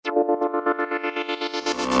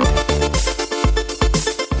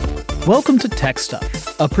Welcome to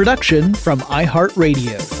TechStuff, a production from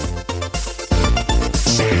iHeartRadio.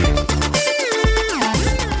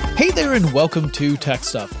 Hey there and welcome to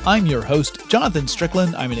TechStuff. I'm your host, Jonathan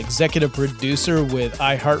Strickland. I'm an executive producer with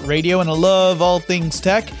iHeartRadio and I love all things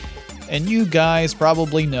tech. And you guys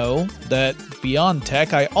probably know that beyond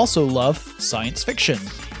tech, I also love science fiction.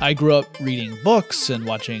 I grew up reading books and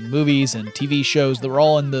watching movies and TV shows that were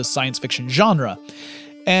all in the science fiction genre.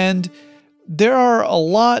 And there are a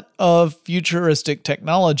lot of futuristic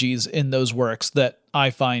technologies in those works that I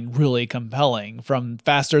find really compelling, from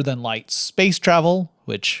faster-than-light space travel,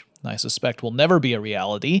 which I suspect will never be a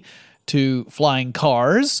reality, to flying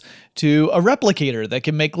cars, to a replicator that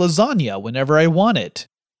can make lasagna whenever I want it.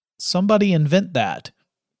 Somebody invent that.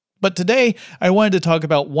 But today, I wanted to talk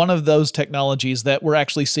about one of those technologies that we're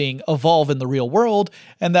actually seeing evolve in the real world,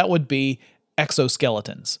 and that would be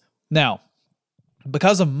exoskeletons. Now,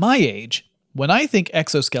 because of my age, when I think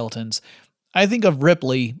exoskeletons, I think of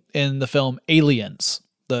Ripley in the film Aliens,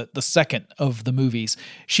 the second of the movies.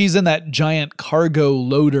 She's in that giant cargo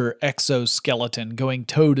loader exoskeleton going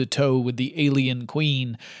toe-to-toe with the alien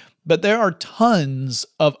queen. But there are tons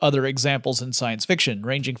of other examples in science fiction,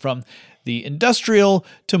 ranging from the industrial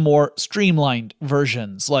to more streamlined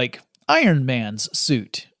versions, like Iron Man's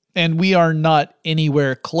suit. And we are not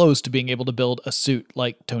anywhere close to being able to build a suit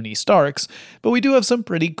like Tony Stark's, but we do have some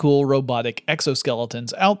pretty cool robotic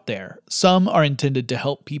exoskeletons out there. Some are intended to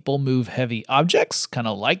help people move heavy objects, kind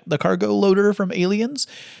of like the cargo loader from Aliens.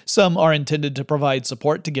 Some are intended to provide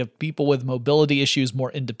support to give people with mobility issues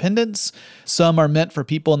more independence. Some are meant for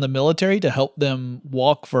people in the military to help them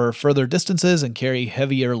walk for further distances and carry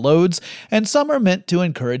heavier loads. And some are meant to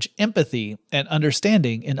encourage empathy and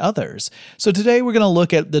understanding in others. So today we're going to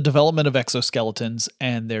look at the development of exoskeletons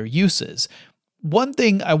and their uses. One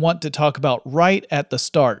thing I want to talk about right at the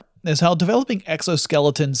start is how developing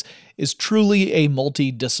exoskeletons is truly a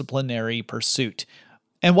multidisciplinary pursuit.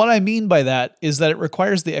 And what I mean by that is that it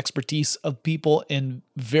requires the expertise of people in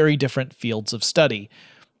very different fields of study.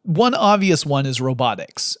 One obvious one is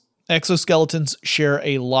robotics. Exoskeletons share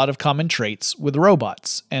a lot of common traits with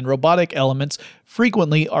robots, and robotic elements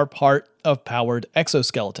frequently are part of powered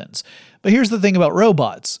exoskeletons. But here's the thing about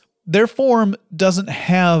robots. Their form doesn't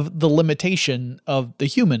have the limitation of the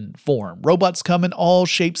human form. Robots come in all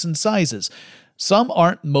shapes and sizes. Some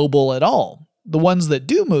aren't mobile at all. The ones that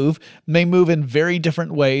do move may move in very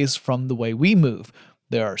different ways from the way we move.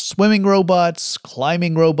 There are swimming robots,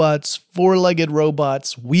 climbing robots, four-legged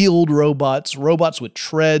robots, wheeled robots, robots with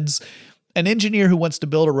treads. An engineer who wants to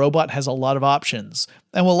build a robot has a lot of options,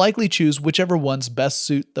 and will likely choose whichever ones best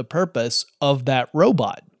suit the purpose of that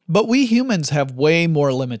robot. But we humans have way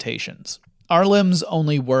more limitations. Our limbs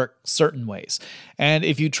only work certain ways, and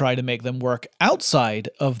if you try to make them work outside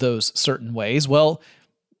of those certain ways, well,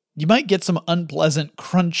 you might get some unpleasant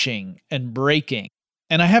crunching and breaking.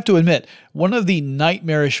 And I have to admit, one of the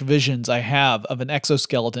nightmarish visions I have of an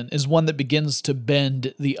exoskeleton is one that begins to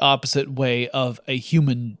bend the opposite way of a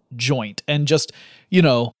human joint and just,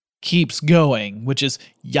 keeps going, which is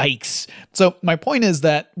yikes. So my point is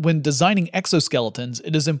that when designing exoskeletons,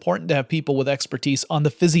 it is important to have people with expertise on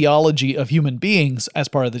the physiology of human beings as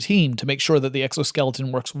part of the team to make sure that the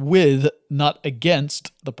exoskeleton works with, not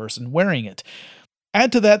against, the person wearing it.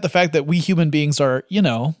 Add to that the fact that we human beings are,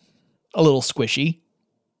 a little squishy.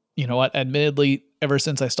 You know what? Admittedly, ever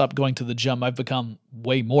since I stopped going to the gym, I've become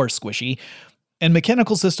way more squishy. And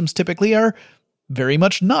mechanical systems typically are very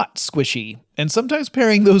much not squishy. And sometimes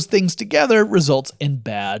pairing those things together results in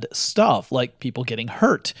bad stuff, like people getting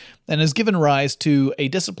hurt, and has given rise to a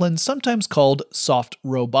discipline sometimes called soft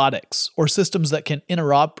robotics, or systems that can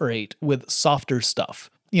interoperate with softer stuff,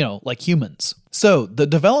 like humans. So the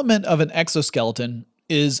development of an exoskeleton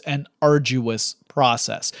is an arduous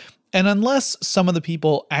process. And unless some of the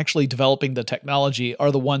people actually developing the technology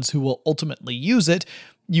are the ones who will ultimately use it,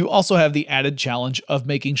 you also have the added challenge of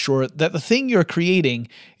making sure that the thing you're creating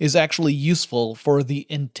is actually useful for the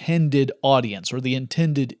intended audience or the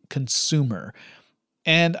intended consumer.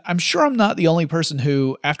 And I'm sure I'm not the only person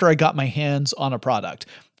who, after I got my hands on a product,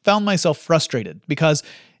 found myself frustrated because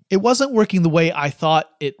it wasn't working the way I thought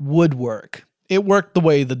it would work. It worked the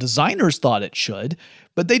way the designers thought it should,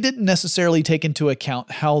 but they didn't necessarily take into account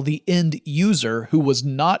how the end user, who was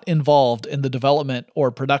not involved in the development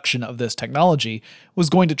or production of this technology, was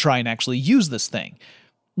going to try and actually use this thing.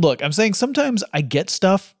 Look, I'm saying sometimes I get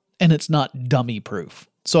stuff and it's not dummy-proof,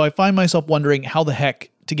 so I find myself wondering how the heck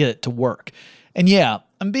to get it to work. And yeah,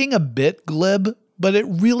 I'm being a bit glib, But it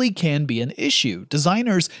really can be an issue.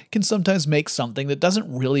 Designers can sometimes make something that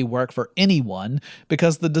doesn't really work for anyone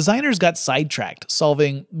because the designers got sidetracked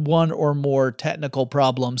solving one or more technical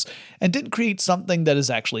problems and didn't create something that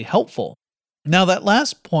is actually helpful. Now, that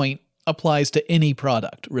last point applies to any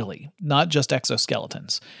product, really, not just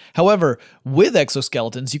exoskeletons. However, with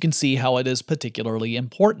exoskeletons, you can see how it is particularly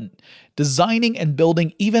important. Designing and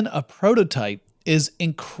building even a prototype is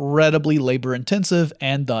incredibly labor-intensive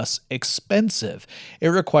and thus expensive. It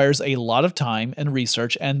requires a lot of time and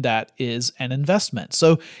research, and that is an investment.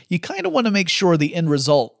 So you kind of want to make sure the end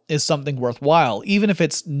result is something worthwhile, even if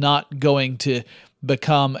it's not going to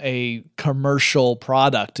become a commercial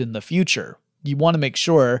product in the future. You want to make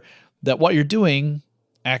sure that what you're doing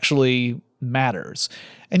actually matters.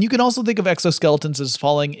 And you can also think of exoskeletons as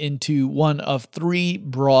falling into one of three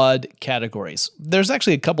broad categories. There's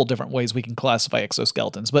actually a couple different ways we can classify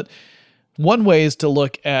exoskeletons, but one way is to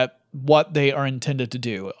look at what they are intended to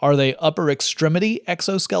do. Are they upper extremity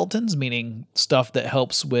exoskeletons, meaning stuff that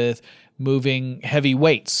helps with moving heavy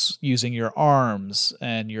weights using your arms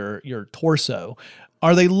and your torso?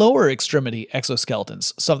 Are they lower extremity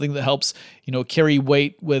exoskeletons, something that helps, carry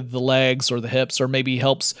weight with the legs or the hips, or maybe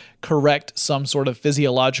helps correct some sort of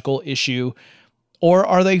physiological issue? Or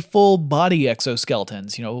are they full body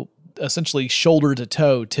exoskeletons, essentially shoulder to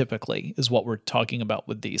toe typically is what we're talking about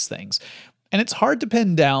with these things. And it's hard to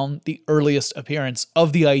pin down the earliest appearance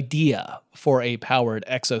of the idea for a powered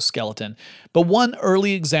exoskeleton, but one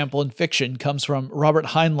early example in fiction comes from Robert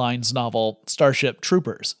Heinlein's novel Starship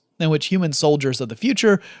Troopers, in which human soldiers of the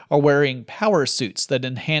future are wearing power suits that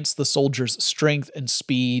enhance the soldiers' strength and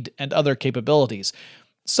speed and other capabilities.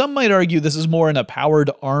 Some might argue this is more in a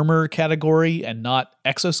powered armor category and not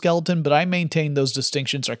exoskeleton, but I maintain those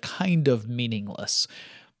distinctions are kind of meaningless.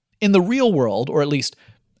 In the real world, or at least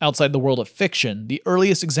outside the world of fiction, the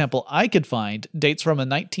earliest example I could find dates from a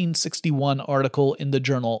 1961 article in the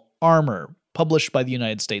journal Armor, published by the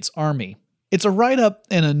United States Army. It's a write-up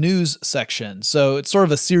in a news section, so it's sort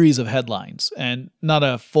of a series of headlines and not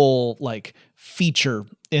a full, feature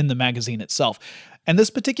in the magazine itself. And this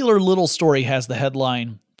particular little story has the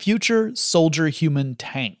headline, Future Soldier Human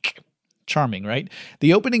Tank. Charming, right?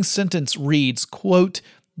 The opening sentence reads, quote,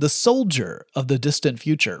 "The soldier of the distant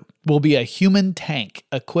future will be a human tank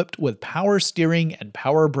equipped with power steering and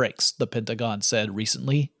power brakes," the Pentagon said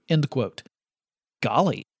recently, end quote.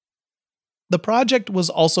 Golly. The project was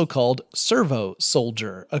also called Servo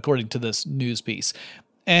Soldier, according to this news piece.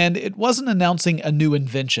 And it wasn't announcing a new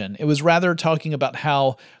invention. It was rather talking about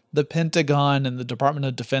how the Pentagon and the Department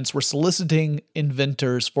of Defense were soliciting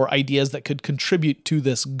inventors for ideas that could contribute to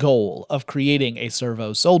this goal of creating a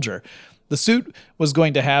servo soldier. The suit was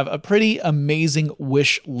going to have a pretty amazing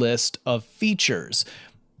wish list of features.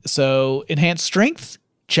 So, enhanced strength?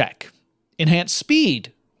 Check. Enhanced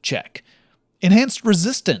speed? Check. Enhanced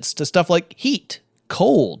resistance to stuff like heat,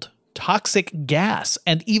 cold, toxic gas,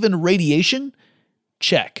 and even radiation?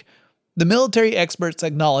 Check. The military experts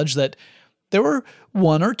acknowledge that there were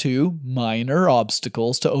one or two minor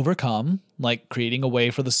obstacles to overcome, like creating a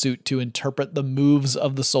way for the suit to interpret the moves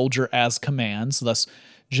of the soldier as commands, thus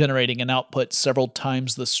generating an output several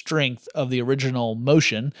times the strength of the original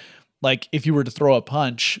motion. Like if you were to throw a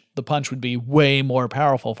punch, the punch would be way more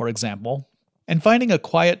powerful, for example. And finding a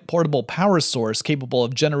quiet, portable power source capable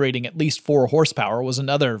of generating at least 4 horsepower was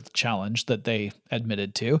another challenge that they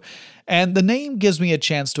admitted to. And the name gives me a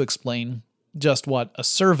chance to explain just what a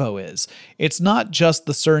servo is. It's not just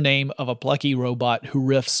the surname of a plucky robot who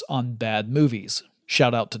riffs on bad movies.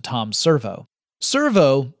 Shout out to Tom Servo.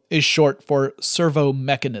 Servo is short for servo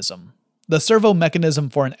mechanism. The servo mechanism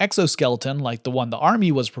for an exoskeleton, like the one the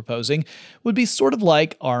Army was proposing, would be sort of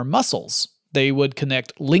like our muscles. They would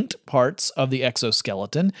connect linked parts of the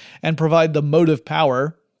exoskeleton and provide the motive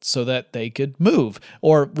power so that they could move,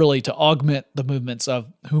 or really to augment the movements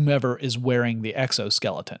of whomever is wearing the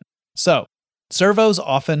exoskeleton. So, servos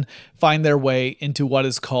often find their way into what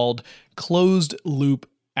is called closed-loop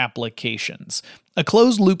applications. A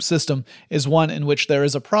closed-loop system is one in which there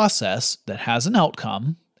is a process that has an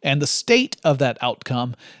outcome, and the state of that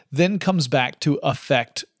outcome then comes back to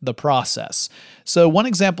affect the process. So one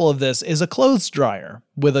example of this is a clothes dryer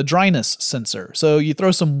with a dryness sensor. So you throw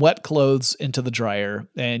some wet clothes into the dryer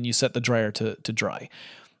and you set the dryer to dry.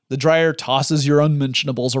 The dryer tosses your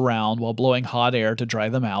unmentionables around while blowing hot air to dry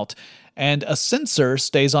them out, and a sensor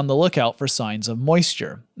stays on the lookout for signs of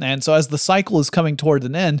moisture. And so as the cycle is coming toward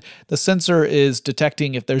an end, the sensor is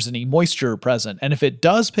detecting if there's any moisture present. And if it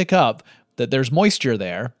does pick up that there's moisture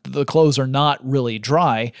there, the clothes are not really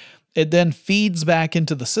dry, it then feeds back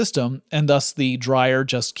into the system, and thus the dryer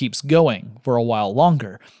just keeps going for a while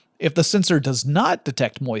longer. If the sensor does not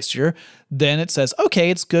detect moisture, then it says,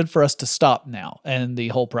 okay, it's good for us to stop now, and the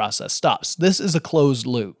whole process stops. This is a closed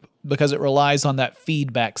loop because it relies on that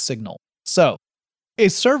feedback signal. So, a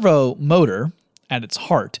servo motor, at its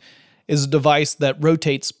heart, is a device that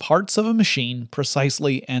rotates parts of a machine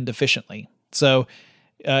precisely and efficiently. So,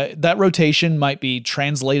 that rotation might be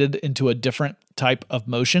translated into a different type of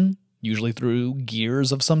motion, usually through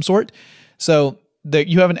gears of some sort. So,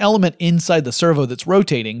 you have an element inside the servo that's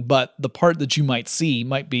rotating, but the part that you might see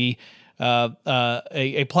might be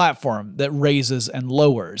a platform that raises and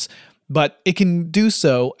lowers. But it can do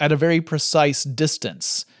so at a very precise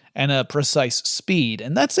distance and a precise speed,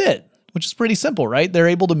 and that's it, which is pretty simple, right? They're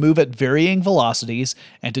able to move at varying velocities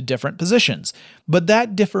and to different positions. But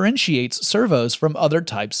that differentiates servos from other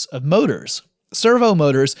types of motors. Servo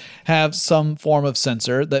motors have some form of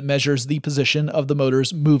sensor that measures the position of the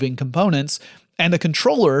motor's moving components, and a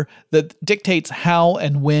controller that dictates how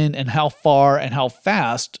and when and how far and how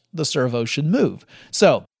fast the servo should move.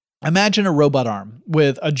 So, imagine a robot arm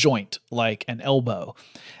with a joint like an elbow,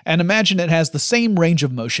 and imagine it has the same range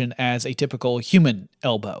of motion as a typical human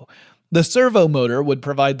elbow. The servo motor would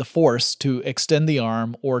provide the force to extend the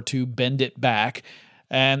arm or to bend it back,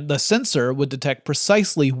 and the sensor would detect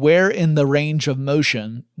precisely where in the range of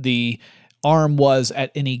motion the arm was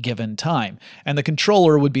at any given time, and the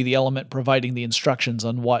controller would be the element providing the instructions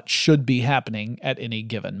on what should be happening at any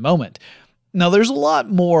given moment. Now, there's a lot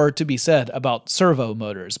more to be said about servo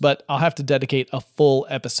motors, but I'll have to dedicate a full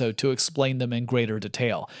episode to explain them in greater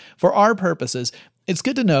detail. For our purposes, it's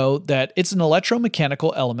good to know that it's an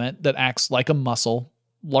electromechanical element that acts like a muscle,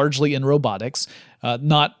 largely in robotics.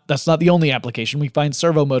 That's not the only application. We find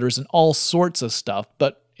servo motors in all sorts of stuff,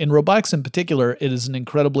 but in robotics in particular, it is an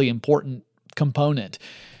incredibly important component.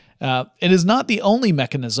 It is not the only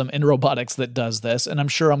mechanism in robotics that does this, and I'm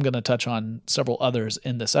sure I'm going to touch on several others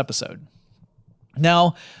in this episode.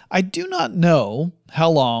 Now, I do not know how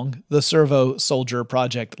long the Servo Soldier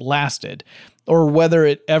project lasted, or whether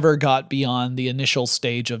it ever got beyond the initial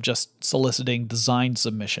stage of just soliciting design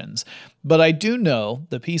submissions, but I do know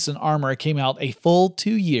the piece in armor came out a full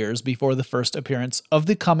 2 years before the first appearance of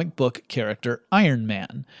the comic book character Iron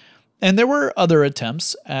Man. And there were other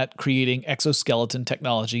attempts at creating exoskeleton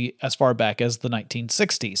technology as far back as the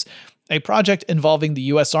 1960s. A project involving the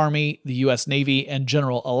U.S. Army, the U.S. Navy, and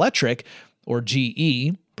General Electric, or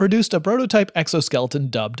GE, produced a prototype exoskeleton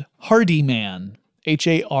dubbed Hardyman,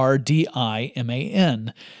 Hardiman.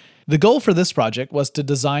 The goal for this project was to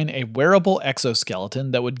design a wearable exoskeleton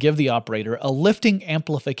that would give the operator a lifting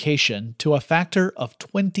amplification to a factor of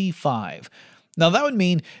 25. Now, that would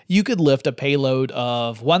mean you could lift a payload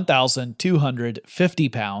of 1,250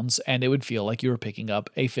 pounds, and it would feel like you were picking up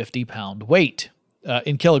a 50-pound weight.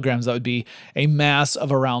 In kilograms, that would be a mass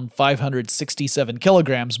of around 567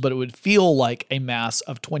 kilograms, but it would feel like a mass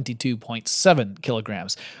of 22.7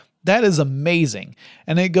 kilograms. That is amazing,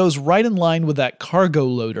 and it goes right in line with that cargo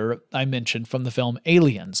loader I mentioned from the film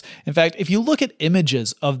Aliens. In fact, if you look at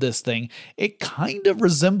images of this thing, it kind of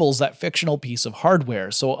resembles that fictional piece of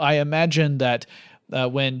hardware. So I imagine that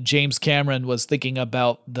when James Cameron was thinking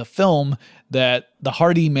about the film, that the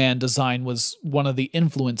Hardyman design was one of the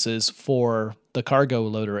influences for the cargo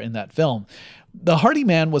loader in that film. The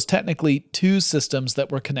Hardyman was technically two systems that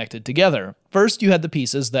were connected together. First, you had the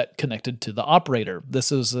pieces that connected to the operator. This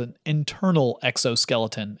is an internal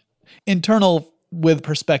exoskeleton. Internal with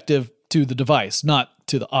perspective to the device, not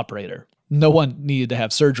to the operator. No one needed to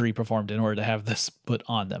have surgery performed in order to have this put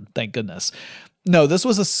on them, thank goodness. No, this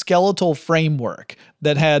was a skeletal framework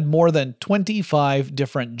that had more than 25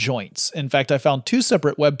 different joints. In fact, I found two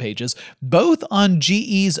separate web pages, both on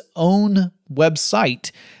GE's own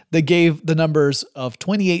website, that gave the numbers of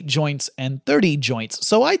 28 joints and 30 joints.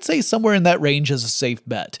 So I'd say somewhere in that range is a safe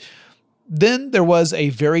bet. Then there was a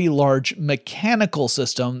very large mechanical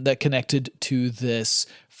system that connected to this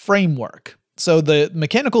framework. So the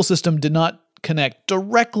mechanical system did not connect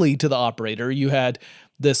directly to the operator. You had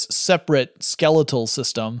this separate skeletal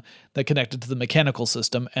system that connected to the mechanical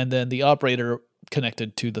system, and then the operator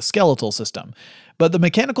connected to the skeletal system. But the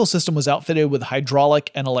mechanical system was outfitted with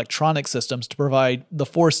hydraulic and electronic systems to provide the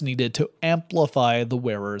force needed to amplify the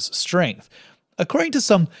wearer's strength. According to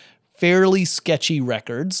some fairly sketchy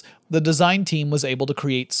records, the design team was able to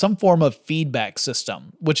create some form of feedback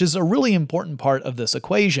system, which is a really important part of this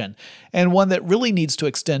equation, and one that really needs to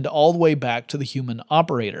extend all the way back to the human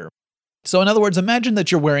operator. So in other words, imagine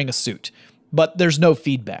that you're wearing a suit, but there's no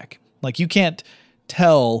feedback. Like you can't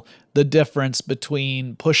tell the difference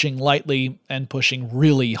between pushing lightly and pushing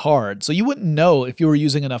really hard. So you wouldn't know if you were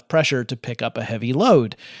using enough pressure to pick up a heavy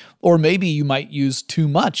load. Or maybe you might use too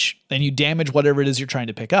much and you damage whatever it is you're trying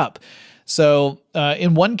to pick up. So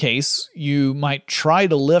in one case, you might try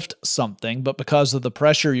to lift something, but because of the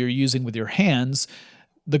pressure you're using with your hands,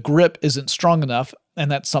 the grip isn't strong enough and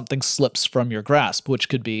that something slips from your grasp, which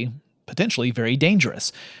could be potentially very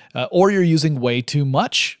dangerous. Or you're using way too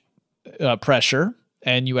much pressure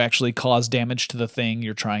and you actually cause damage to the thing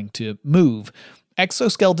you're trying to move.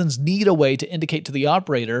 Exoskeletons need a way to indicate to the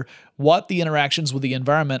operator what the interactions with the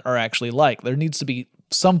environment are actually like. There needs to be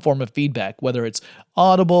some form of feedback, whether it's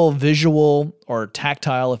audible, visual, or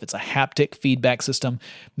tactile, if it's a haptic feedback system,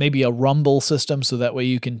 maybe a rumble system, so that way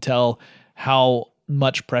you can tell how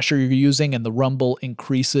much pressure you're using and the rumble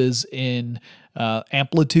increases in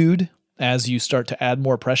amplitude as you start to add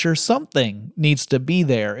more pressure. Something needs to be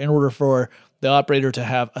there in order for the operator to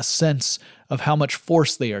have a sense of how much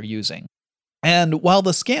force they are using. And while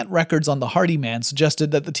the scant records on the Hardyman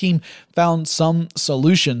suggested that the team found some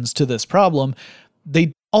solutions to this problem,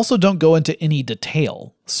 they also don't go into any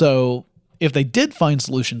detail. So if they did find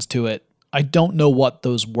solutions to it, I don't know what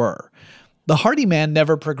those were. The Hardyman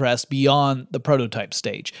never progressed beyond the prototype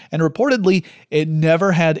stage, and reportedly, it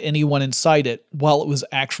never had anyone inside it while it was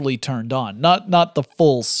actually turned on. Not the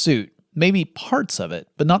full suit. Maybe parts of it,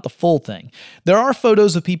 but not the full thing. There are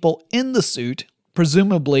photos of people in the suit.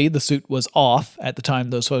 Presumably, the suit was off at the time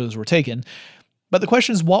those photos were taken. But the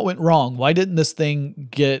question is, what went wrong? Why didn't this thing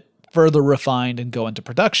get further refined and go into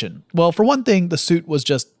production? Well, for one thing, the suit was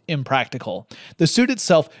just impractical. The suit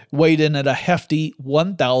itself weighed in at a hefty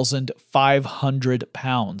 1,500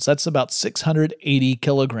 pounds. That's about 680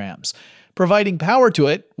 kilograms. Providing power to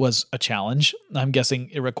it was a challenge. I'm guessing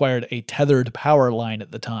it required a tethered power line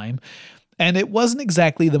at the time. And it wasn't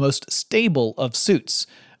exactly the most stable of suits.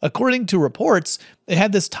 According to reports, it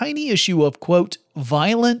had this tiny issue of, quote,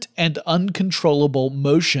 violent and uncontrollable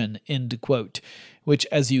motion, end quote, which,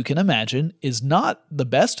 as you can imagine, is not the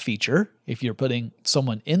best feature if you're putting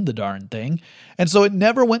someone in the darn thing. And so it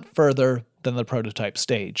never went further than the prototype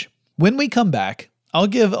stage. When we come back, I'll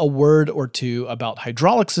give a word or two about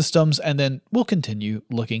hydraulic systems, and then we'll continue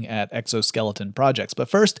looking at exoskeleton projects. But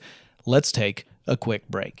first, let's take a quick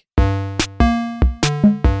break.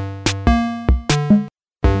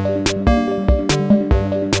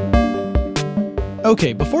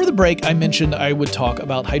 Okay, before the break, I mentioned I would talk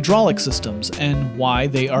about hydraulic systems and why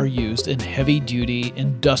they are used in heavy-duty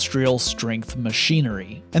industrial strength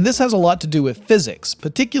machinery. And this has a lot to do with physics,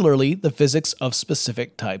 particularly the physics of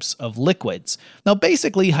specific types of liquids. Now,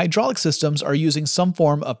 basically, hydraulic systems are using some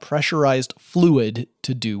form of pressurized fluid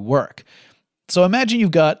to do work. So imagine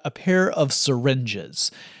you've got a pair of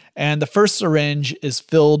syringes, and the first syringe is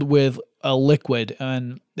filled with a liquid,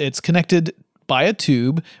 and it's connected by a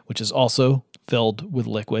tube, which is also filled with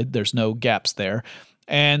liquid. There's no gaps there.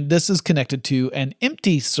 And this is connected to an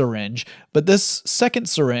empty syringe, but this second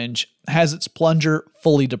syringe has its plunger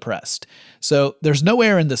fully depressed. So there's no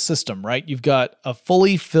air in the system, right? You've got a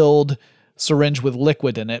fully filled syringe with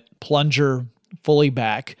liquid in it, plunger fully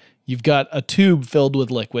back. You've got a tube filled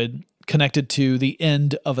with liquid connected to the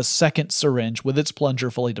end of a second syringe with its plunger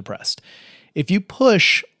fully depressed. If you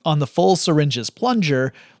push on the full syringe's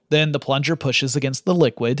plunger, then the plunger pushes against the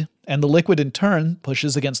liquid, and the liquid in turn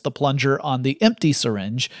pushes against the plunger on the empty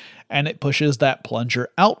syringe, and it pushes that plunger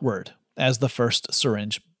outward as the first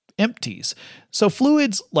syringe empties. So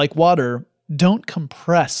fluids like water don't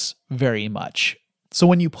compress very much. So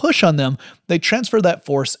when you push on them, they transfer that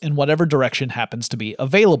force in whatever direction happens to be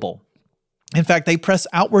available. In fact, they press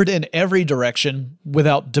outward in every direction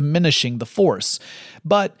without diminishing the force.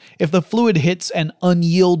 But if the fluid hits an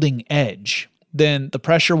unyielding edge, then the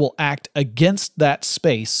pressure will act against that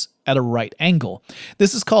space at a right angle.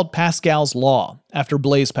 This is called Pascal's law, after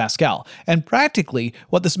Blaise Pascal. And practically,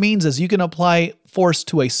 what this means is you can apply force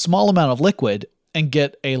to a small amount of liquid and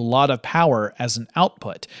get a lot of power as an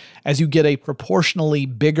output, as you get a proportionally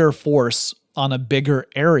bigger force on a bigger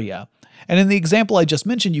area. And in the example I just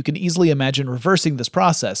mentioned, you can easily imagine reversing this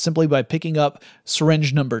process simply by picking up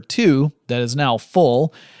syringe number 2, that is now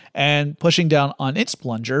full, and pushing down on its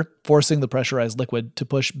plunger, forcing the pressurized liquid to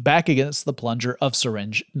push back against the plunger of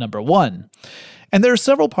syringe number 1. And there are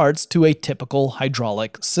several parts to a typical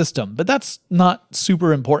hydraulic system, but that's not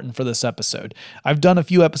super important for this episode. I've done a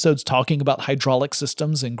few episodes talking about hydraulic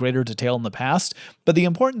systems in greater detail in the past, but the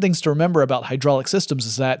important things to remember about hydraulic systems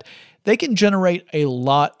is that they can generate a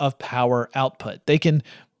lot of power output. They can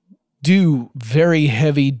do very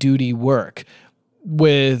heavy-duty work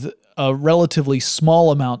with a relatively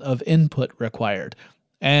small amount of input required.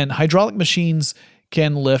 And hydraulic machines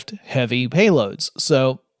can lift heavy payloads.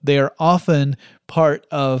 So they are often part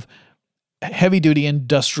of heavy-duty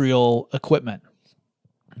industrial equipment.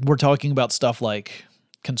 We're talking about stuff like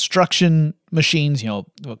construction machines,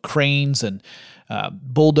 cranes and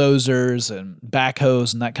bulldozers and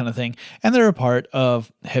backhoes and that kind of thing. And they're a part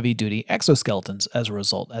of heavy-duty exoskeletons as a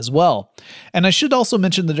result as well. And I should also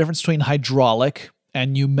mention the difference between hydraulic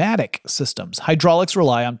and pneumatic systems. Hydraulics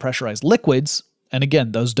rely on pressurized liquids, and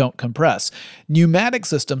again, those don't compress. Pneumatic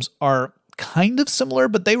systems are kind of similar,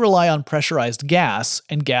 but they rely on pressurized gas,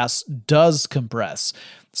 and gas does compress.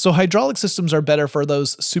 So hydraulic systems are better for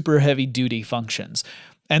those super heavy-duty functions.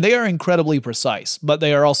 And they are incredibly precise, but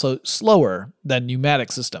they are also slower than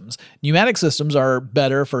pneumatic systems. Pneumatic systems are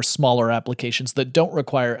better for smaller applications that don't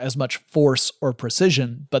require as much force or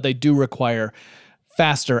precision, but they do require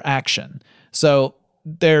faster action. So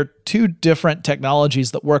they're two different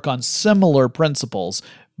technologies that work on similar principles,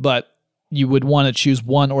 but you would want to choose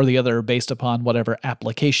one or the other based upon whatever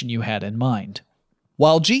application you had in mind.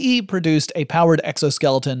 While GE produced a powered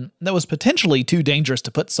exoskeleton that was potentially too dangerous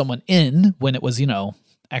to put someone in when it was,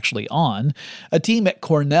 actually on, a team at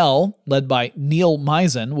Cornell, led by Neil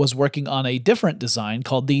Misen, was working on a different design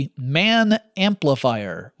called the Man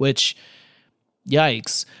Amplifier, which,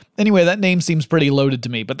 yikes. Anyway, that name seems pretty loaded to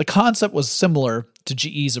me, but the concept was similar to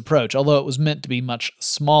GE's approach, although it was meant to be much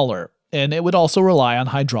smaller. And it would also rely on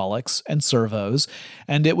hydraulics and servos,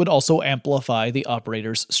 and it would also amplify the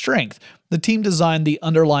operator's strength. The team designed the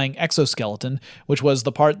underlying exoskeleton, which was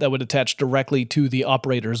the part that would attach directly to the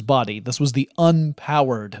operator's body. This was the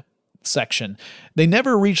unpowered section. They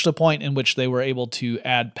never reached a point in which they were able to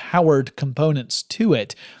add powered components to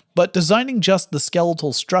it, but designing just the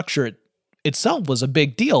skeletal structure itself was a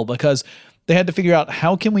big deal because they had to figure out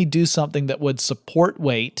how can we do something that would support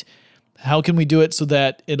weight. How can we do it so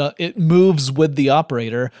that it moves with the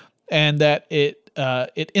operator and that it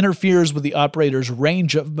interferes with the operator's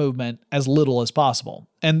range of movement as little as possible?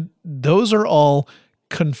 And those are all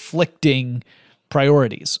conflicting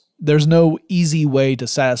priorities. There's no easy way to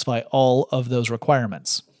satisfy all of those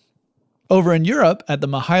requirements. Over in Europe, at the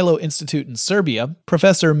Mihailo Institute in Serbia,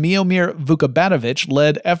 Professor Miomir Vukabatovic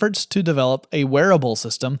led efforts to develop a wearable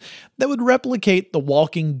system that would replicate the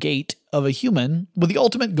walking gait of a human, with the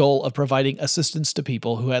ultimate goal of providing assistance to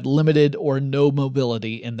people who had limited or no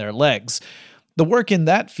mobility in their legs. The work in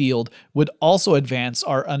that field would also advance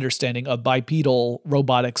our understanding of bipedal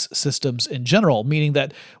robotics systems in general, meaning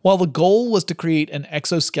that while the goal was to create an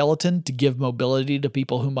exoskeleton to give mobility to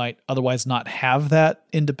people who might otherwise not have that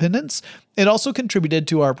independence, it also contributed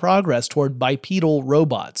to our progress toward bipedal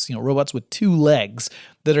robots, robots with two legs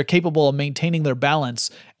that are capable of maintaining their balance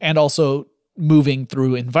and also moving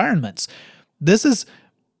through environments. This is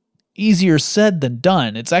easier said than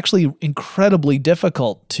done. It's actually incredibly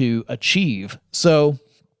difficult to achieve. So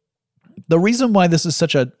the reason why this is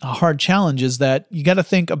such a hard challenge is that you got to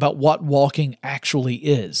think about what walking actually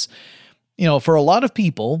is. For a lot of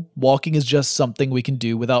people, walking is just something we can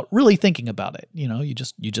do without really thinking about it. You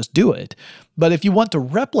just do it. But if you want to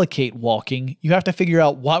replicate walking, you have to figure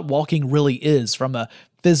out what walking really is from a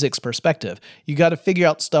physics perspective. You got to figure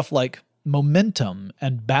out stuff like momentum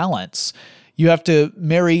and balance. You have to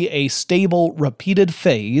marry a stable, repeated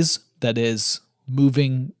phase, that is,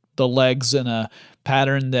 moving the legs in a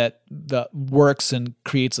pattern that works and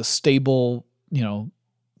creates a stable,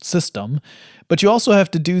 system. But you also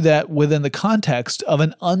have to do that within the context of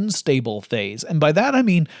an unstable phase. And by that, I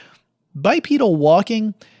mean bipedal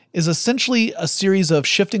walking is essentially a series of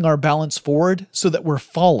shifting our balance forward so that we're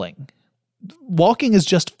falling. Walking is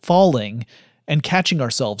just falling and catching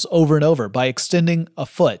ourselves over and over by extending a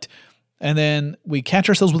foot. And then we catch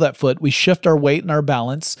ourselves with that foot, we shift our weight and our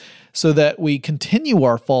balance so that we continue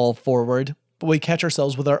our fall forward, but we catch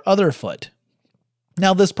ourselves with our other foot.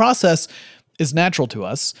 Now, this process is natural to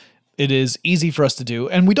us. It is easy for us to do,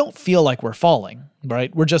 and we don't feel like we're falling,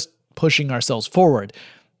 right? We're just pushing ourselves forward.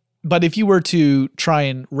 But if you were to try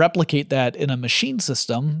and replicate that in a machine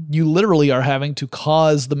system, you literally are having to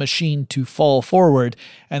cause the machine to fall forward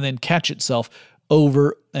and then catch itself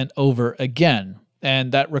over and over again.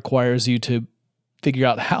 And that requires you to figure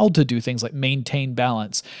out how to do things like maintain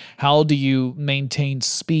balance. How do you maintain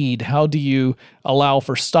speed? How do you allow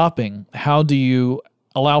for stopping? How do you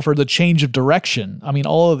allow for the change of direction? I mean,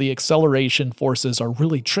 all of the acceleration forces are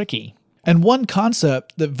really tricky. And one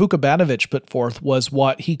concept that Vukabatovic put forth was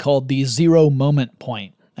what he called the zero moment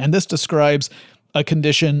point. And this describes a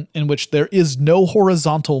condition in which there is no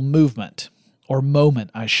horizontal movement, or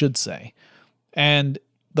moment, I should say. And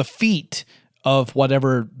the feet of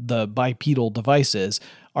whatever the bipedal device is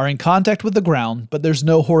are in contact with the ground, but there's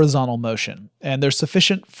no horizontal motion, and there's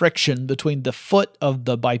sufficient friction between the foot of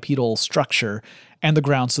the bipedal structure and the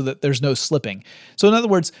ground so that there's no slipping. So in other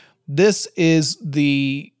words, this is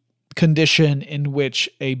the condition in which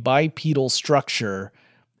a bipedal structure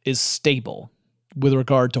is stable with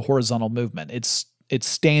regard to horizontal movement. It's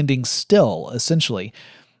standing still, essentially.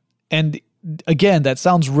 And again, that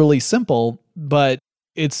sounds really simple, but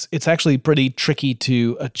it's actually pretty tricky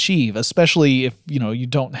to achieve, especially if you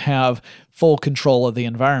don't have full control of the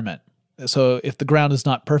environment. So if the ground is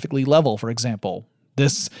not perfectly level, for example,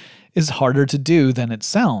 this is harder to do than it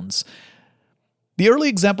sounds. The early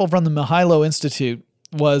example from the Mihailo Institute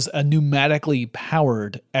was a pneumatically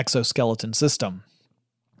powered exoskeleton system.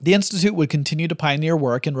 The Institute would continue to pioneer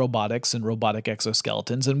work in robotics and robotic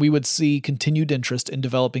exoskeletons, and we would see continued interest in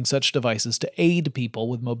developing such devices to aid people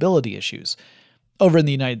with mobility issues. Over in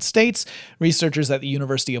the United States, researchers at the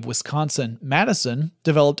University of Wisconsin-Madison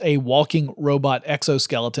developed a walking robot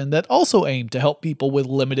exoskeleton that also aimed to help people with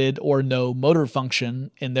limited or no motor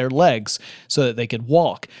function in their legs so that they could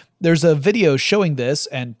walk. There's a video showing this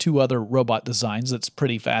and 2 other robot designs that's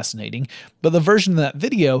pretty fascinating, but the version of that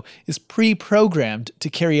video is pre-programmed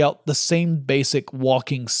to carry out the same basic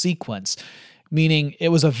walking sequence, meaning it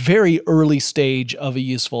was a very early stage of a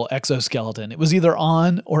useful exoskeleton. It was either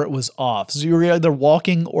on or it was off, so you were either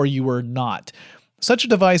walking or you were not. Such a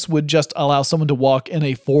device would just allow someone to walk in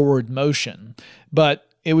a forward motion, but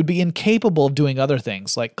it would be incapable of doing other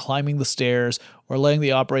things like climbing the stairs or letting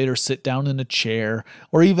the operator sit down in a chair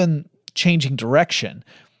or even changing direction.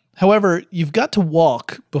 However, you've got to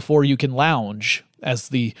walk before you can lounge, as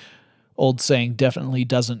the old saying definitely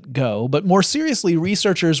doesn't go. But more seriously,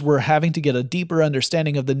 researchers were having to get a deeper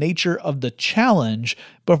understanding of the nature of the challenge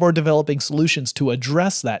before developing solutions to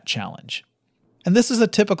address that challenge. And this is a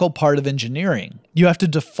typical part of engineering. You have to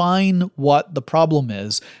define what the problem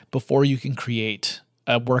is before you can create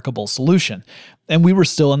a workable solution. And we were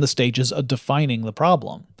still in the stages of defining the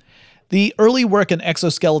problem. The early work in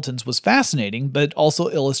exoskeletons was fascinating, but also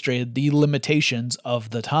illustrated the limitations of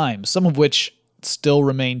the time, some of which still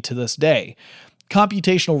remain to this day.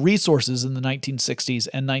 Computational resources in the 1960s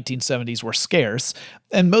and 1970s were scarce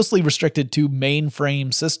and mostly restricted to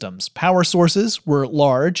mainframe systems. Power sources were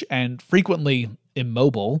large and frequently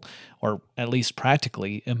immobile, or at least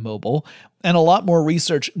practically immobile, and a lot more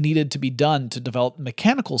research needed to be done to develop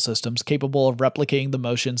mechanical systems capable of replicating the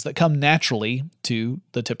motions that come naturally to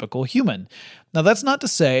the typical human. Now, that's not to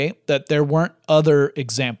say that there weren't other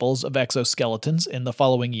examples of exoskeletons in the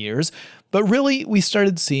following years, but really we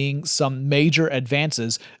started seeing some major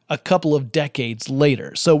advances a couple of decades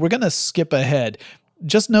later. So we're going to skip ahead.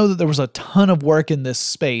 Just know that there was a ton of work in this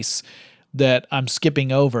space that I'm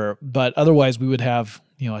skipping over, but otherwise we would have,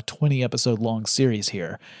 a 20-episode long series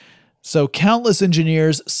here. So countless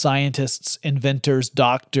engineers, scientists, inventors,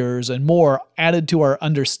 doctors, and more added to our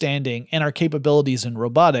understanding and our capabilities in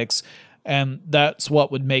robotics, and that's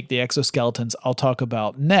what would make the exoskeletons I'll talk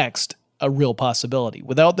about next a real possibility.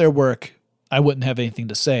 Without their work, I wouldn't have anything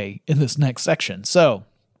to say in this next section. So,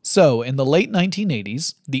 in the late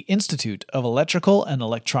 1980s, the Institute of Electrical and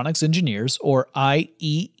Electronics Engineers, or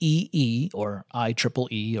IEEE, or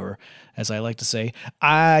IEEE, or as I like to say,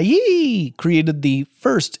 IE, created the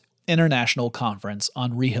first international conference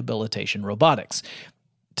on rehabilitation robotics.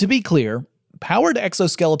 To be clear, powered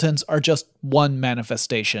exoskeletons are just one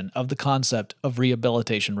manifestation of the concept of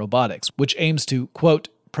rehabilitation robotics, which aims to, quote,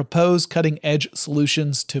 propose cutting-edge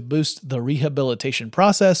solutions to boost the rehabilitation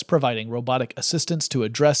process, providing robotic assistance to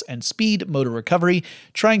address and speed motor recovery,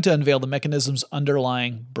 trying to unveil the mechanisms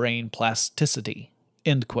underlying brain plasticity,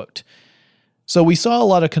 end quote. So we saw a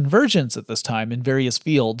lot of convergence at this time in various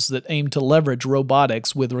fields that aimed to leverage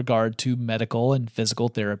robotics with regard to medical and physical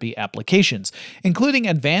therapy applications, including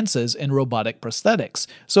advances in robotic prosthetics.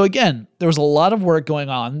 So again, there was a lot of work going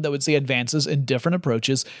on that would see advances in different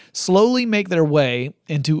approaches slowly make their way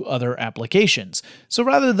into other applications. So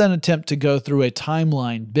rather than attempt to go through a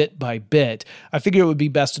timeline bit by bit, I figure it would be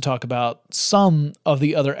best to talk about some of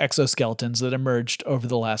the other exoskeletons that emerged over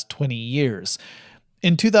the last 20 years.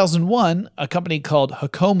 In 2001, a company called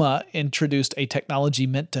Hakoma introduced a technology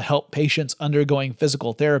meant to help patients undergoing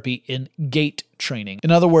physical therapy in gait training. In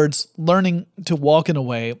other words, learning to walk in a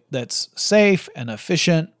way that's safe and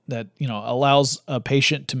efficient, that allows a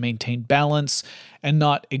patient to maintain balance and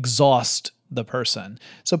not exhaust the person.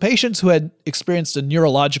 So patients who had experienced a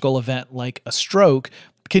neurological event like a stroke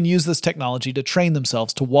can use this technology to train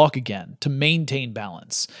themselves to walk again, to maintain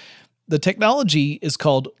balance. The technology is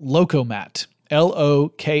called Locomat,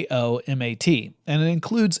 LOKOMAT, and it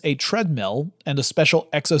includes a treadmill and a special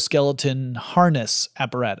exoskeleton harness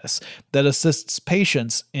apparatus that assists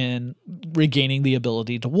patients in regaining the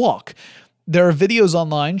ability to walk. There are videos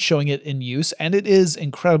online showing it in use, and it is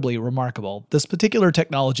incredibly remarkable. This particular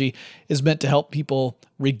technology is meant to help people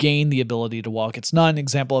regain the ability to walk. It's not an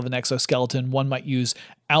example of an exoskeleton one might use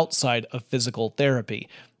outside of physical therapy,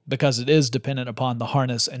 because it is dependent upon the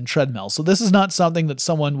harness and treadmill. So this is not something that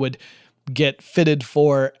someone would get fitted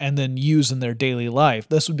for and then use in their daily life.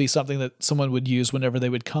 This would be something that someone would use whenever they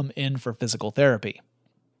would come in for physical therapy.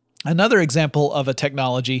 Another example of a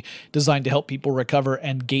technology designed to help people recover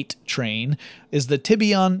and gait train is the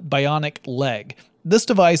Tibion Bionic Leg. This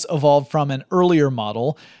device evolved from an earlier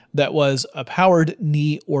model that was a powered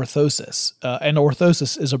knee orthosis. An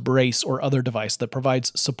orthosis is a brace or other device that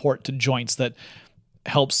provides support to joints that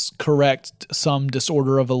helps correct some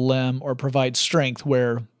disorder of a limb or provide strength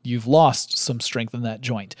where you've lost some strength in that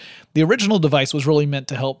joint. The original device was really meant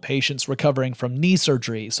to help patients recovering from knee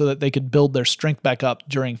surgery so that they could build their strength back up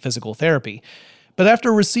during physical therapy. But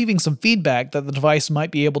after receiving some feedback that the device might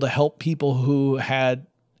be able to help people who had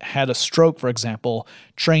a stroke, for example,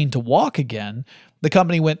 train to walk again, the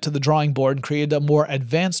company went to the drawing board and created a more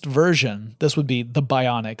advanced version. This would be the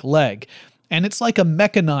Bionic Leg. And it's like a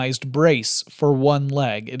mechanized brace for one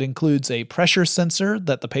leg. It includes a pressure sensor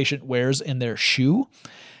that the patient wears in their shoe,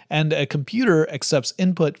 and a computer accepts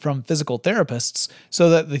input from physical therapists so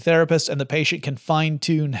that the therapist and the patient can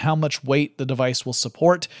fine-tune how much weight the device will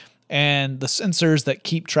support, and the sensors that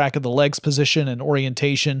keep track of the leg's position and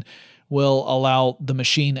orientation will allow the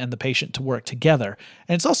machine and the patient to work together.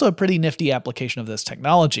 And it's also a pretty nifty application of this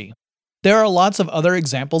technology. There are lots of other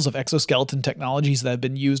examples of exoskeleton technologies that have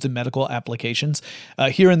been used in medical applications.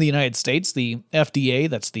 Here in the United States, the FDA,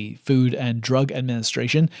 that's the Food and Drug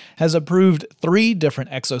Administration, has approved 3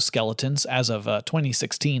 different exoskeletons as of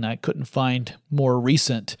 2016. I couldn't find more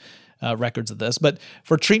recent records of this, but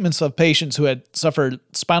for treatments of patients who had suffered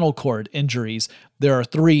spinal cord injuries, there are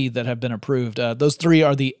 3 that have been approved. Those 3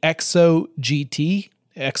 are the Exo GT,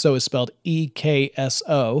 Exo is spelled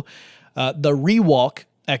EKSO, the Rewalk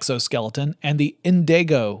exoskeleton, and the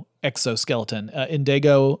Indego exoskeleton.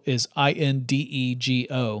 Indego is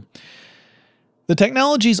INDEGO. The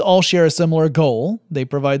technologies all share a similar goal. They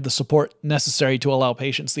provide the support necessary to allow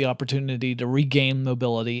patients the opportunity to regain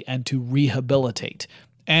mobility and to rehabilitate.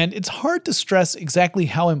 And it's hard to stress exactly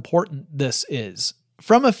how important this is.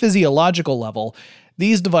 From a physiological level,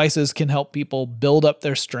 these devices can help people build up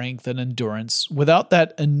their strength and endurance without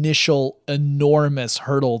that initial enormous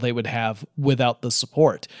hurdle they would have without the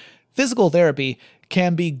support. Physical therapy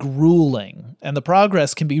can be grueling, and the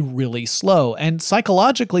progress can be really slow, and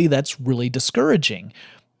psychologically that's really discouraging.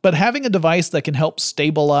 But having a device that can help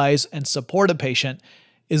stabilize and support a patient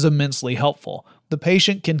is immensely helpful. The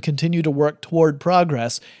patient can continue to work toward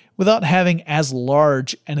progress without having as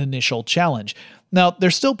large an initial challenge. Now, they're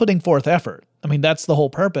still putting forth effort. I mean, that's the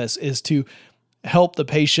whole purpose, is to help the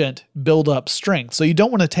patient build up strength. So you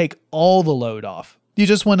don't want to take all the load off. You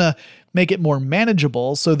just want to make it more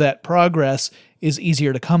manageable so that progress is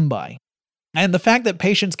easier to come by. And the fact that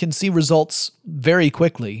patients can see results very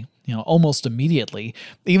quickly, almost immediately,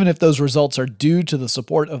 even if those results are due to the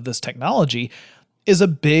support of this technology, is a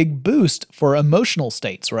big boost for emotional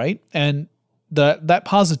states, right? And that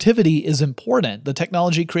positivity is important. The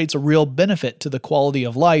technology creates a real benefit to the quality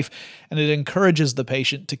of life, and it encourages the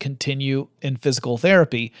patient to continue in physical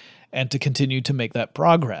therapy and to continue to make that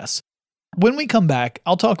progress. When we come back,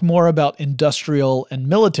 I'll talk more about industrial and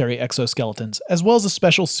military exoskeletons, as well as a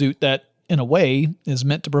special suit that, in a way, is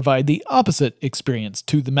meant to provide the opposite experience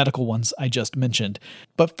to the medical ones I just mentioned.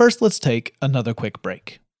 But first, let's take another quick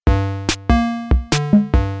break.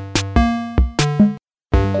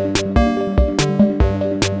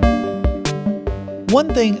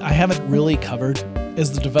 One thing I haven't really covered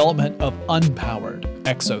is the development of unpowered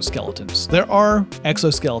exoskeletons. There are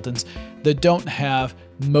exoskeletons that don't have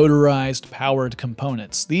motorized powered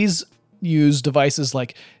components. These use devices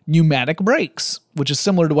like pneumatic brakes, which is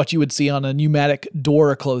similar to what you would see on a pneumatic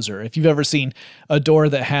door closer. If you've ever seen a door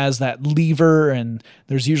that has that lever and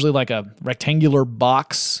there's usually like a rectangular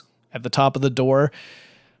box at the top of the door,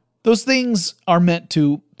 those things are meant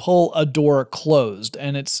to pull a door closed,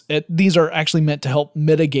 and these are actually meant to help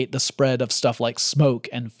mitigate the spread of stuff like smoke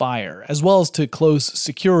and fire, as well as to close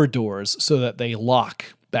secure doors so that they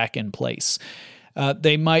lock back in place.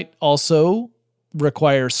 They might also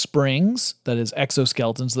require springs, that is,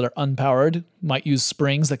 exoskeletons that are unpowered might use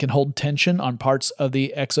springs that can hold tension on parts of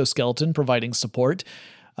the exoskeleton, providing support.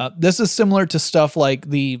 This is similar to stuff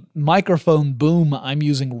like the microphone boom I'm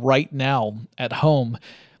using right now at home.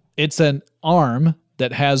 It's an arm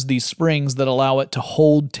that has these springs that allow it to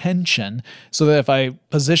hold tension so that if I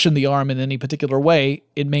position the arm in any particular way,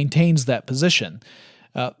 it maintains that position.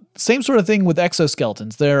 Same sort of thing with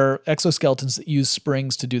exoskeletons. There are exoskeletons that use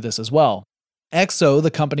springs to do this as well. Exo,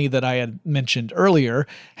 the company that I had mentioned earlier,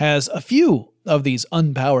 has a few of these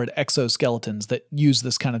unpowered exoskeletons that use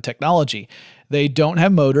this kind of technology. They don't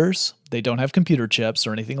have motors, they don't have computer chips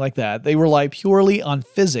or anything like that. They rely purely on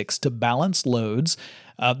physics to balance loads.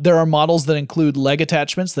 There are models that include leg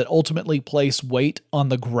attachments that ultimately place weight on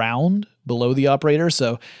the ground below the operator.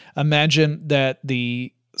 So imagine that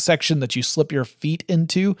the section that you slip your feet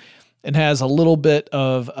into and has a little bit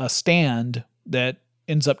of a stand that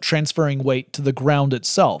ends up transferring weight to the ground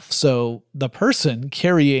itself. So the person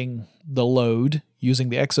carrying the load using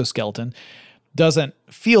the exoskeleton doesn't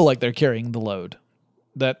feel like they're carrying the load.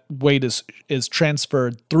 That weight is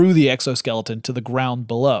transferred through the exoskeleton to the ground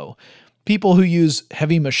below. People who use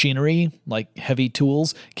heavy machinery, like heavy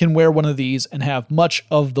tools, can wear one of these and have much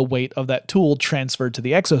of the weight of that tool transferred to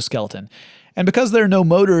the exoskeleton. And because there are no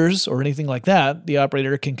motors or anything like that, the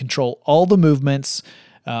operator can control all the movements.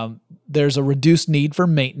 There's a reduced need for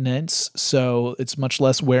maintenance, so it's much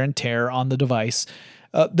less wear and tear on the device.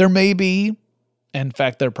 There may be, in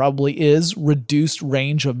fact, there probably is, reduced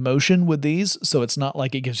range of motion with these, so it's not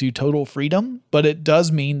like it gives you total freedom, but it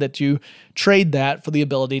does mean that you trade that for the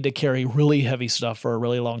ability to carry really heavy stuff for a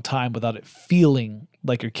really long time without it feeling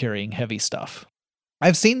like you're carrying heavy stuff.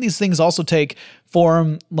 I've seen these things also take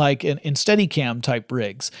form like in Steadicam type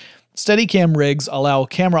rigs. Steadicam rigs allow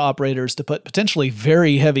camera operators to put potentially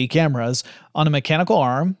very heavy cameras on a mechanical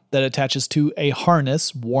arm that attaches to a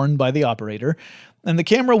harness worn by the operator, and the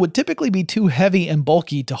camera would typically be too heavy and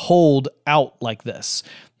bulky to hold out like this,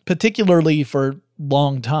 particularly for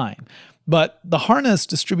long time. But the harness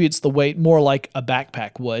distributes the weight more like a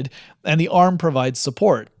backpack would, and the arm provides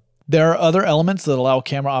support. There are other elements that allow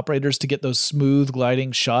camera operators to get those smooth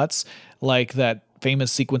gliding shots, like that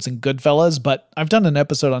famous sequence in Goodfellas, but I've done an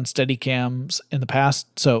episode on Steadicams in the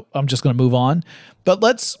past, so I'm just going to move on. But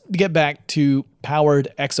let's get back to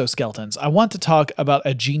powered exoskeletons. I want to talk about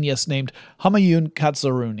a genius named Humayun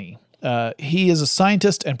Katsaruni. He is a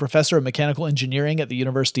scientist and professor of mechanical engineering at the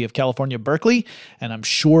University of California, Berkeley, and I'm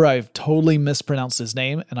sure I've totally mispronounced his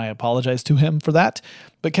name, and I apologize to him for that.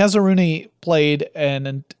 But Katsaruni played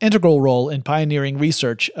an integral role in pioneering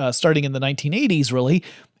research, starting in the 1980s, really,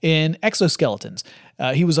 in exoskeletons.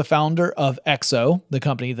 He was a founder of Exo, the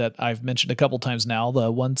company that I've mentioned a couple times now,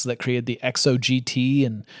 the ones that created the Exo GT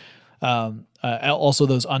and also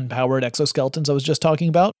those unpowered exoskeletons I was just talking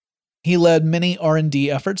about. He led many R&D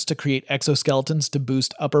efforts to create exoskeletons to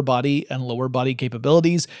boost upper body and lower body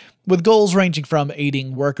capabilities, with goals ranging from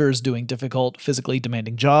aiding workers doing difficult, physically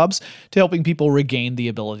demanding jobs to helping people regain the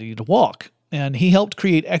ability to walk. And he helped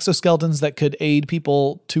create exoskeletons that could aid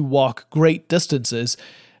people to walk great distances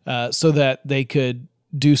so that they could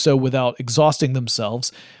do so without exhausting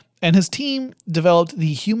themselves. And his team developed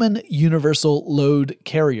the Human Universal Load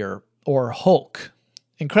Carrier, or Hulk.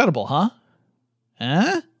 Incredible,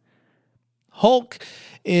 huh? Hulk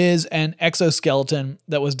is an exoskeleton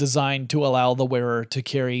that was designed to allow the wearer to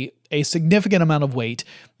carry a significant amount of weight,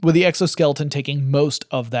 with the exoskeleton taking most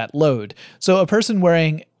of that load. So a person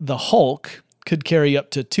wearing the Hulk could carry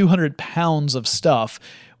up to 200 pounds of stuff,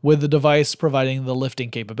 with the device providing the lifting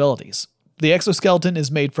capabilities. The exoskeleton is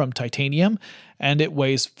made from titanium, and it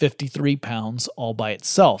weighs 53 pounds all by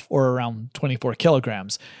itself, or around 24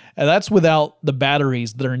 kilograms. And that's without the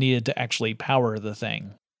batteries that are needed to actually power the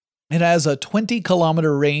thing. It has a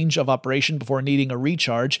 20-kilometer range of operation before needing a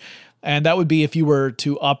recharge, and that would be if you were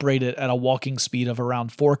to operate it at a walking speed of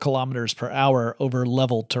around 4 kilometers per hour over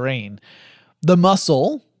level terrain. The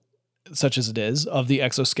muscle, such as it is, of the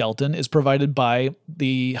exoskeleton is provided by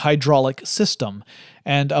the hydraulic system,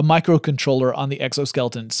 and a microcontroller on the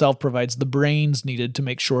exoskeleton itself provides the brains needed to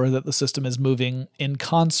make sure that the system is moving in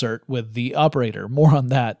concert with the operator. More on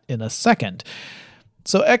that in a second.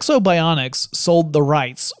 So Exobionics sold the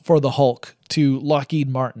rights for the Hulk to Lockheed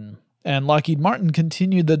Martin, and Lockheed Martin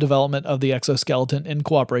continued the development of the exoskeleton in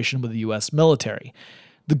cooperation with the U.S. military.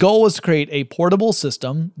 The goal was to create a portable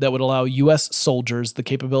system that would allow U.S. soldiers the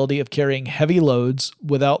capability of carrying heavy loads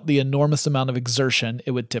without the enormous amount of exertion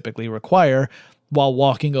it would typically require while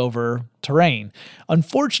walking over terrain.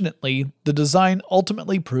 Unfortunately, the design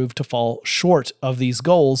ultimately proved to fall short of these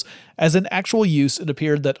goals, as in actual use it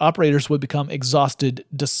appeared that operators would become exhausted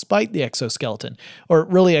despite the exoskeleton, or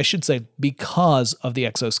really I should say because of the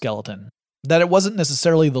exoskeleton. That it wasn't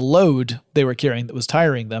necessarily the load they were carrying that was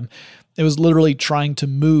tiring them. It was literally trying to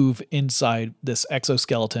move inside this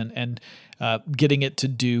exoskeleton and getting it to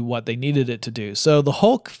do what they needed it to do. So the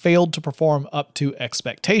Hulk failed to perform up to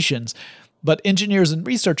expectations, but engineers and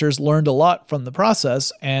researchers learned a lot from the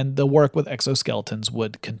process, and the work with exoskeletons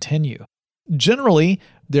would continue. Generally,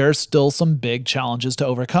 there are still some big challenges to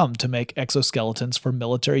overcome to make exoskeletons for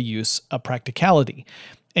military use a practicality.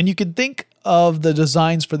 And you can think of the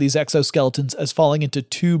designs for these exoskeletons as falling into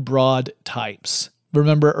two broad types.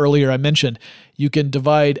 Remember earlier I mentioned you can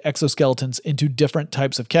divide exoskeletons into different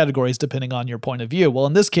types of categories depending on your point of view. Well,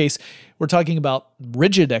 in this case, we're talking about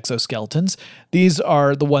rigid exoskeletons. These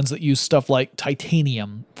are the ones that use stuff like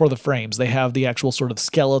titanium for the frames. They have the actual sort of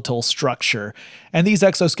skeletal structure. And these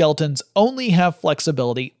exoskeletons only have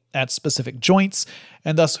flexibility at specific joints,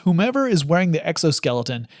 and thus whomever is wearing the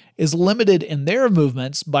exoskeleton is limited in their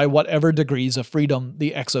movements by whatever degrees of freedom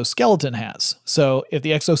the exoskeleton has. So if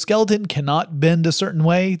the exoskeleton cannot bend a certain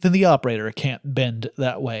way, then the operator can't bend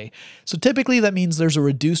that way. So typically that means there's a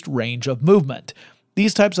reduced range of movement.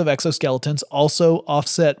 These types of exoskeletons also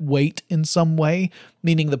offset weight in some way,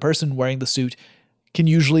 meaning the person wearing the suit can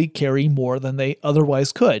usually carry more than they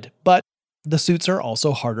otherwise could. But the suits are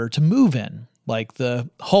also harder to move in, like the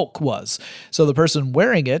Hulk was. So the person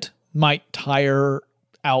wearing it might tire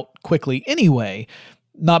out quickly anyway,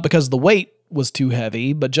 not because the weight was too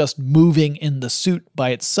heavy, but just moving in the suit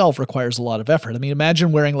by itself requires a lot of effort. I mean,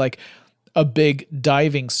 imagine wearing like a big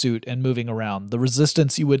diving suit and moving around. The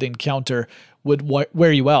resistance you would encounter would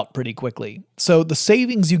wear you out pretty quickly. So the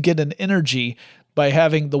savings you get in energy by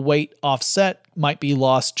having the weight offset might be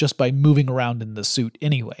lost just by moving around in the suit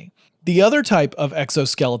anyway. The other type of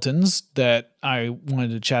exoskeletons that I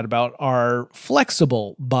wanted to chat about are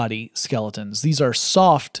flexible body skeletons. These are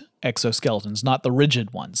soft exoskeletons, not the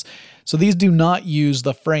rigid ones. So these do not use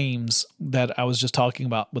the frames that I was just talking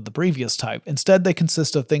about with the previous type. Instead, they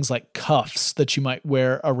consist of things like cuffs that you might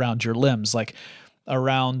wear around your limbs, like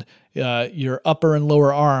around your upper and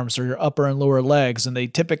lower arms or your upper and lower legs, and they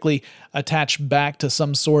typically attach back to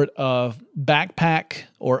some sort of backpack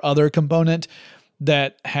or other component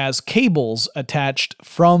that has cables attached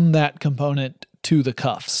from that component to the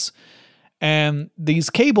cuffs. And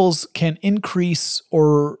these cables can increase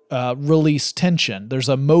or release tension. There's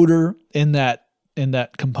a motor in that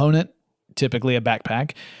component, typically a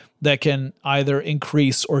backpack, that can either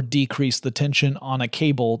increase or decrease the tension on a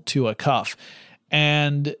cable to a cuff.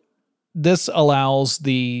 And this allows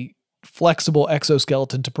the flexible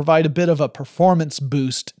exoskeleton to provide a bit of a performance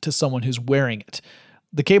boost to someone who's wearing it.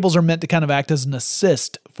 The cables are meant to kind of act as an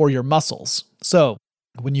assist for your muscles. So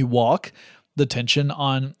when you walk, the tension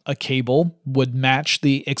on a cable would match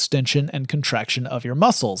the extension and contraction of your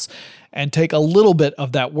muscles and take a little bit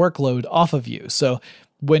of that workload off of you. So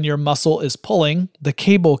when your muscle is pulling, the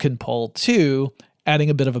cable can pull too, adding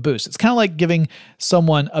a bit of a boost. It's kind of like giving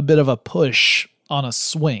someone a bit of a push on a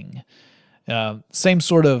swing. Same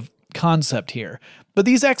sort of concept here. But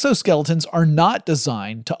these exoskeletons are not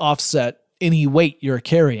designed to offset any weight you're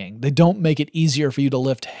carrying. They don't make it easier for you to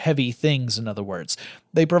lift heavy things, in other words.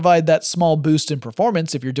 They provide that small boost in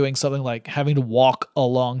performance if you're doing something like having to walk a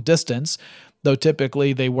long distance, though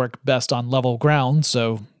typically they work best on level ground,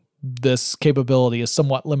 so this capability is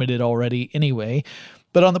somewhat limited already anyway.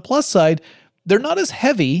 But on the plus side, they're not as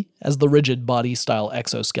heavy as the rigid body style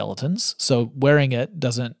exoskeletons, so wearing it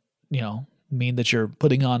doesn't, mean that you're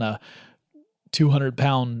putting on a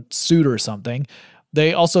 200-pound suit or something.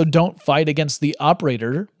 They also don't fight against the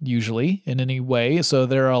operator, usually, in any way, so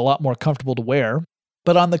they're a lot more comfortable to wear.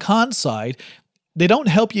 But on the con side, they don't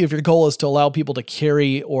help you if your goal is to allow people to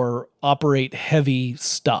carry or operate heavy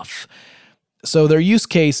stuff. So their use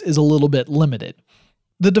case is a little bit limited.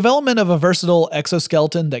 The development of a versatile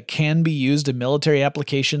exoskeleton that can be used in military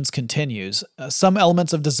applications continues. Some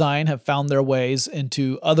elements of design have found their ways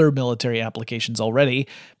into other military applications already,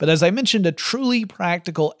 but as I mentioned, a truly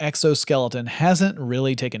practical exoskeleton hasn't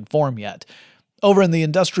really taken form yet. Over in the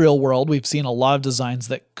industrial world, we've seen a lot of designs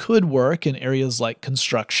that could work in areas like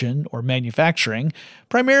construction or manufacturing,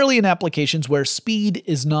 primarily in applications where speed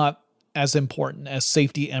is not as important as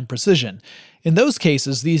safety and precision. In those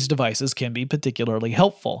cases, these devices can be particularly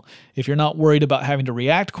helpful. If you're not worried about having to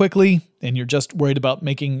react quickly, and you're just worried about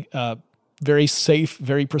making very safe,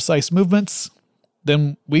 very precise movements,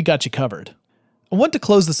 then we got you covered. I want to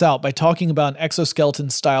close this out by talking about an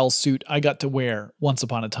exoskeleton-style suit I got to wear once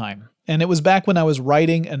upon a time. And it was back when I was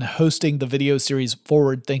writing and hosting the video series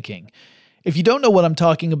Forward Thinking. If you don't know what I'm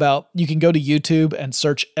talking about, you can go to YouTube and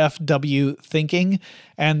search FW Thinking,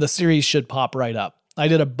 and the series should pop right up. I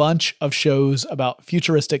did a bunch of shows about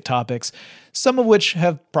futuristic topics, some of which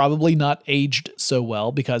have probably not aged so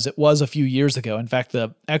well because it was a few years ago. In fact,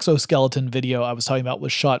 the exoskeleton video I was talking about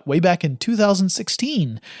was shot way back in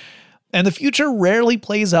 2016. And the future rarely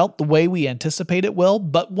plays out the way we anticipate it will,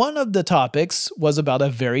 but one of the topics was about a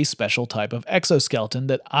very special type of exoskeleton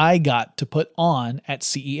that I got to put on at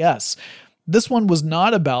CES. This one was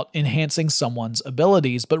not about enhancing someone's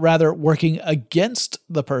abilities, but rather working against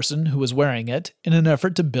the person who was wearing it in an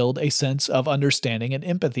effort to build a sense of understanding and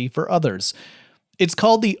empathy for others. It's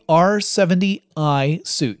called the R70i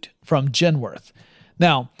suit from Genworth.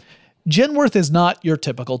 Now, Genworth is not your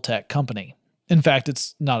typical tech company. In fact,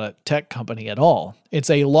 it's not a tech company at all. It's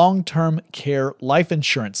a long-term care life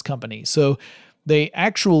insurance company. So they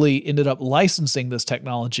actually ended up licensing this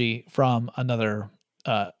technology from another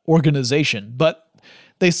organization. But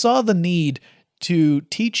they saw the need to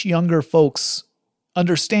teach younger folks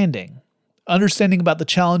understanding about the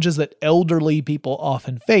challenges that elderly people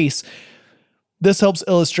often face. This helps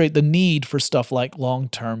illustrate the need for stuff like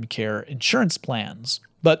long-term care insurance plans.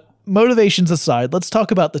 But motivations aside, let's talk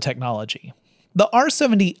about the technology. The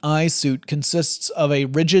R70i suit consists of a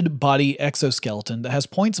rigid body exoskeleton that has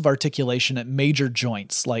points of articulation at major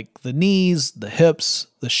joints like the knees, the hips,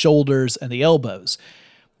 the shoulders, and the elbows.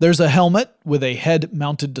 There's a helmet with a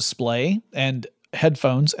head-mounted display and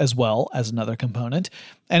headphones as well as another component,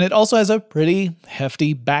 and it also has a pretty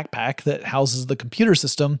hefty backpack that houses the computer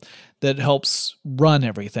system that helps run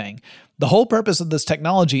everything. The whole purpose of this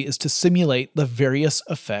technology is to simulate the various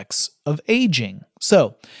effects of aging.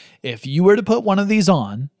 So, if you were to put one of these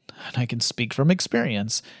on, and I can speak from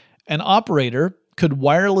experience, an operator could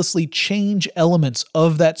wirelessly change elements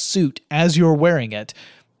of that suit as you're wearing it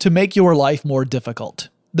to make your life more difficult.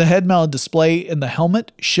 The head-mounted display in the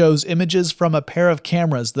helmet shows images from a pair of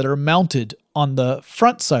cameras that are mounted on the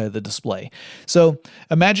front side of the display. So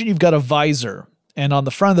imagine you've got a visor, and on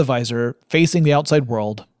the front of the visor, facing the outside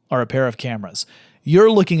world, are a pair of cameras.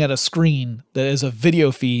 You're looking at a screen that is a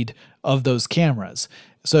video feed of those cameras.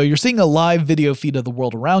 So you're seeing a live video feed of the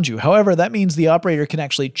world around you. However, that means the operator can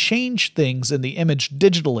actually change things in the image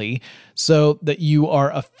digitally so that you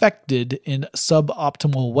are affected in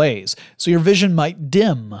suboptimal ways. So your vision might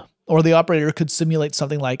dim, or the operator could simulate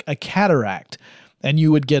something like a cataract, and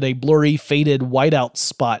you would get a blurry, faded whiteout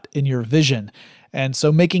spot in your vision. And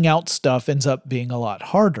so making out stuff ends up being a lot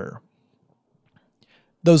harder.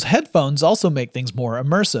 Those headphones also make things more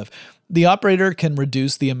immersive. The operator can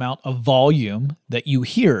reduce the amount of volume that you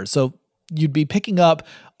hear. So you'd be picking up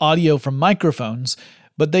audio from microphones,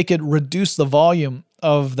 but they could reduce the volume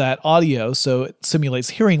of that audio so it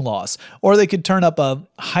simulates hearing loss. Or they could turn up a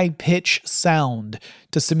high-pitch sound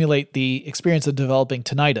to simulate the experience of developing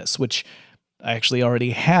tinnitus, which I actually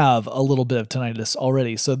already have a little bit of tinnitus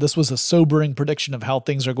already. So this was a sobering prediction of how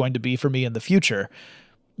things are going to be for me in the future.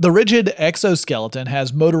 The rigid exoskeleton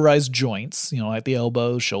has motorized joints, like the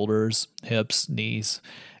elbows, shoulders, hips, knees,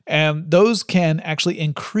 and those can actually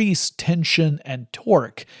increase tension and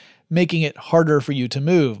torque, making it harder for you to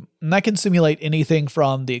move. And that can simulate anything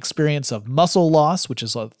from the experience of muscle loss, which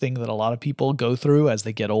is a thing that a lot of people go through as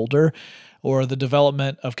they get older, or the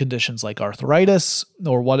development of conditions like arthritis,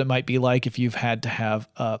 or what it might be like if you've had to have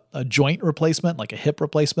a joint replacement, like a hip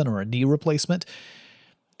replacement or a knee replacement.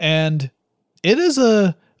 And it is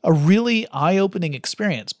a really eye-opening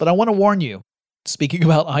experience, but I want to warn you, speaking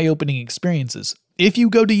about eye-opening experiences, if you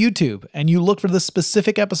go to YouTube and you look for the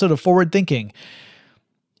specific episode of Forward Thinking,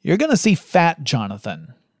 you're going to see fat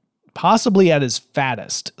Jonathan, possibly at his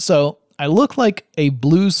fattest. So I look like a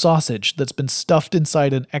blue sausage that's been stuffed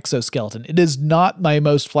inside an exoskeleton. It is not my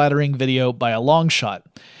most flattering video by a long shot.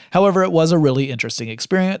 However, it was a really interesting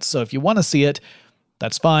experience, so if you want to see it,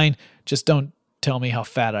 that's fine. Just don't tell me how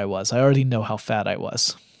fat I was. I already know how fat I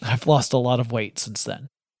was. I've lost a lot of weight since then.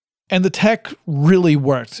 And the tech really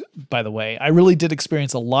worked, by the way. I really did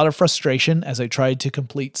experience a lot of frustration as I tried to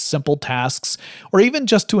complete simple tasks, or even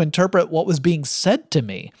just to interpret what was being said to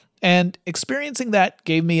me. And experiencing that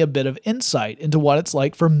gave me a bit of insight into what it's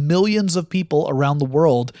like for millions of people around the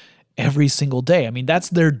world every single day. I mean, that's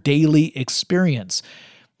their daily experience.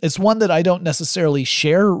 It's one that I don't necessarily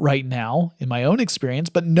share right now in my own experience,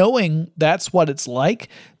 but knowing that's what it's like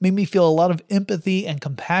made me feel a lot of empathy and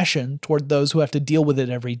compassion toward those who have to deal with it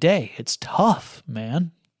every day. It's tough, man.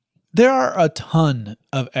 There are a ton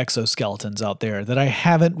of exoskeletons out there that I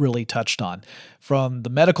haven't really touched on, from the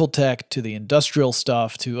medical tech to the industrial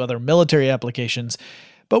stuff to other military applications,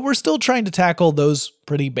 but we're still trying to tackle those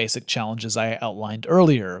pretty basic challenges I outlined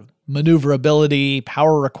earlier: maneuverability,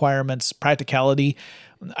 power requirements, practicality.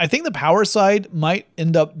 I think the power side might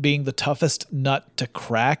end up being the toughest nut to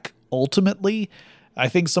crack ultimately. I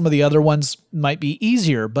think some of the other ones might be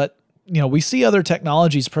easier, but we see other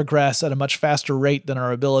technologies progress at a much faster rate than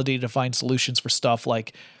our ability to find solutions for stuff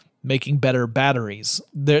like making better batteries.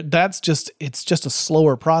 It's just a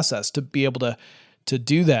slower process to be able to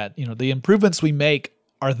do that. The improvements we make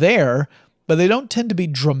are there, but they don't tend to be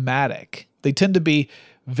dramatic. They tend to be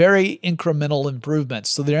very incremental improvements,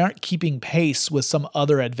 so they aren't keeping pace with some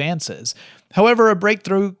other advances. However, a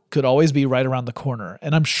breakthrough could always be right around the corner,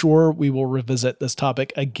 and I'm sure we will revisit this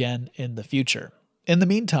topic again in the future. In the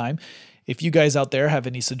meantime, if you guys out there have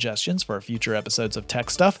any suggestions for future episodes of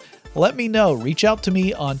Tech Stuff, let me know. Reach out to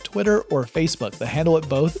me on Twitter or Facebook. The handle at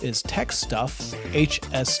both is TechStuff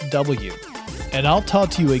HSW. And I'll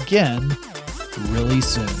talk to you again really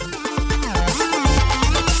soon.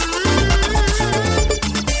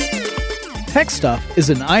 TechStuff is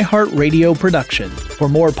an iHeartRadio production. For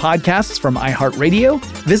more podcasts from iHeartRadio,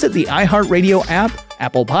 visit the iHeartRadio app,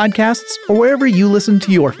 Apple Podcasts, or wherever you listen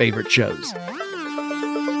to your favorite shows.